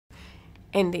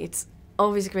Andy, it's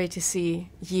always great to see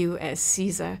you as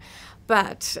Caesar,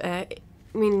 but I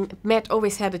mean, Matt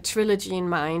always had a trilogy in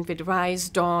mind with Rise,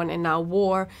 Dawn, and now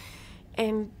War,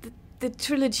 and the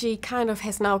trilogy kind of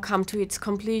has now come to its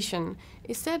completion.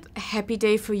 Is that a happy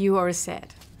day for you or a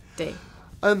sad day?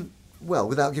 Well,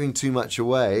 without giving too much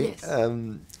away, Yes.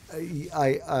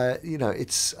 you know,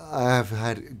 I have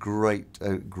had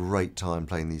a great time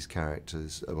playing these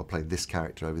characters. Well, playing this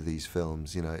character over these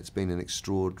films. You know, it's been an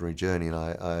extraordinary journey, and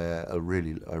I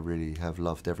really have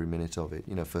loved every minute of it.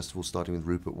 You know, first of all, starting with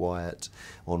Rupert Wyatt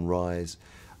on Rise.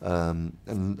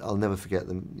 And I'll never forget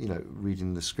them, you know,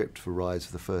 reading the script for Rise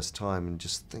for the first time and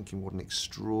just thinking what an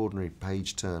extraordinary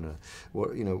page turner,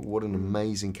 what an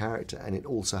amazing character, and it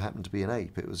also happened to be an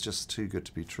ape. It was just too good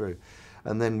to be true.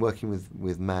 And then working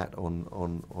with Matt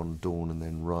on Dawn and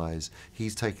then Rise,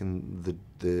 he's taken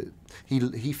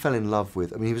he fell in love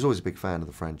with. I mean, he was always a big fan of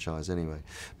the franchise anyway,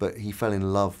 but he fell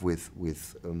in love with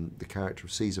the character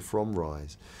of Caesar from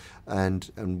Rise,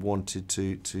 and wanted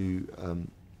to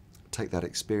take that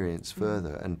experience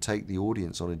further and take the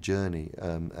audience on a journey,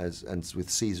 and with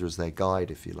Caesar as their guide,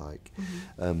 if you like,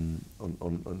 in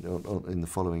the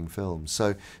following films.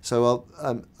 So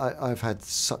I've had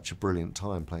such a brilliant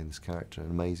time playing this character,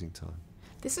 an amazing time.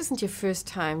 This isn't your first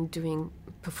time doing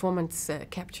performance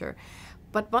capture,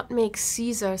 but what makes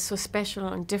Caesar so special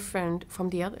and different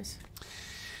from the others?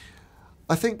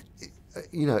 I think,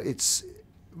 you know, it's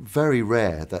very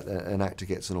rare that an actor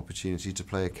gets an opportunity to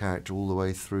play a character all the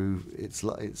way through its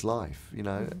life, you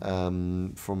know,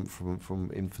 from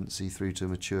infancy through to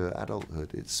mature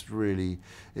adulthood. It's really,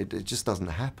 it just doesn't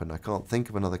happen. I can't think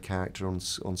of another character on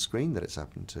screen that it's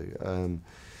happened to.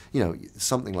 You know,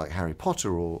 something like Harry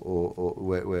Potter or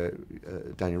where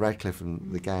Daniel Radcliffe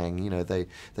and the gang, you know, they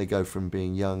go from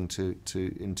being young to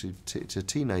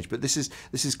teenage. But this is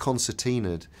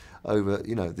concertinaed over,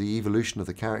 you know, the evolution of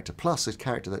the character, plus a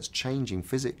character that's changing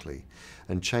physically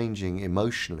and changing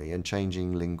emotionally and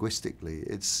changing linguistically.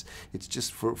 It's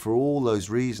just for all those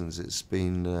reasons, it's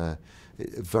been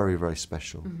very, very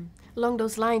special. Along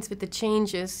those lines, with the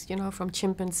changes, you know, from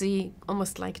chimpanzee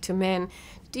almost like to man,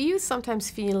 do you sometimes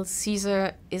feel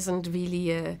Caesar isn't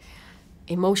really a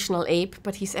emotional ape,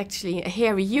 but he's actually a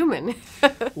hairy human?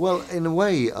 Well, in a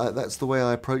way, that's the way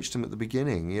I approached him at the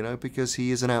beginning, you know, because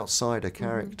he is an outsider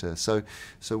character. So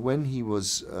when he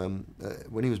was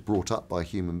brought up by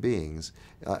human beings,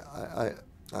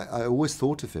 I always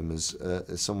thought of him as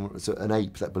an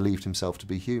ape that believed himself to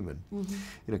be human, you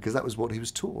know, because that was what he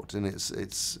was taught, and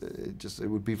it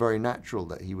would be very natural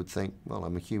that he would think, well,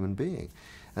 I'm a human being,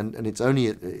 and it's only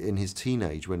in his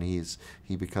teenage when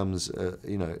he becomes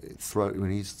you know,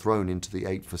 when he's thrown into the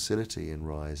ape facility in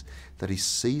Rise, that he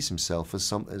sees himself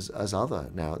as other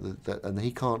now, and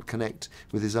he can't connect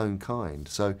with his own kind.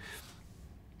 So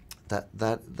that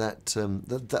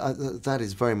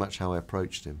is very much how I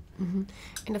approached him.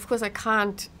 And of course, I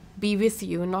can't be with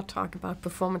you and not talk about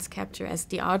performance capture as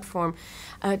the art form.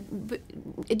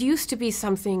 It used to be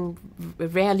something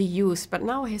rarely used, but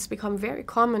now has become very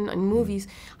common in movies.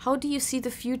 How do you see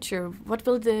the future? What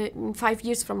will in 5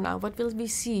 years from now, what will we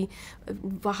see?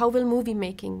 How will movie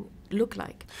making look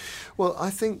like? Well, I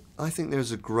think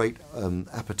there's a great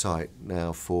appetite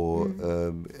now for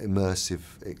immersive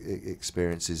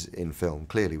experiences in film.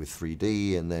 Clearly with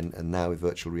 3D, and now with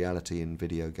virtual reality in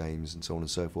video games and so on and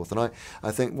so forth. And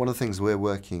I think one of the things we're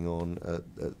working on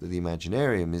at the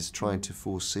Imaginarium is trying to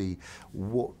foresee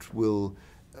what will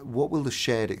the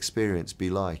shared experience be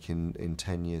like in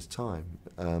 10 years' time?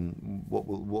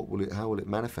 How will it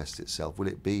manifest itself? Will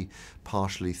it be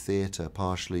partially theatre,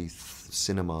 partially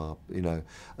cinema, you know,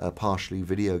 partially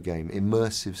video game,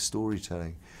 immersive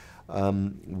storytelling?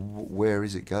 Where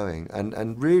is it going?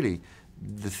 And really,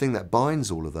 the thing that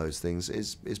binds all of those things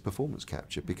is performance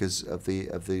capture, because of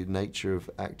the nature of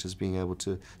actors being able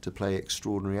to play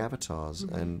extraordinary avatars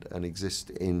and exist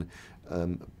in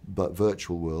but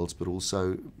virtual worlds, but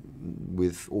also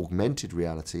with augmented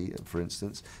reality, for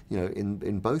instance, you know,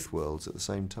 in both worlds at the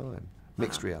same time.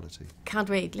 Mixed reality. Can't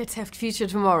wait. Let's have future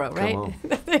tomorrow, right? Come on.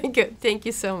 Very good. Thank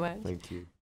you so much. Thank you.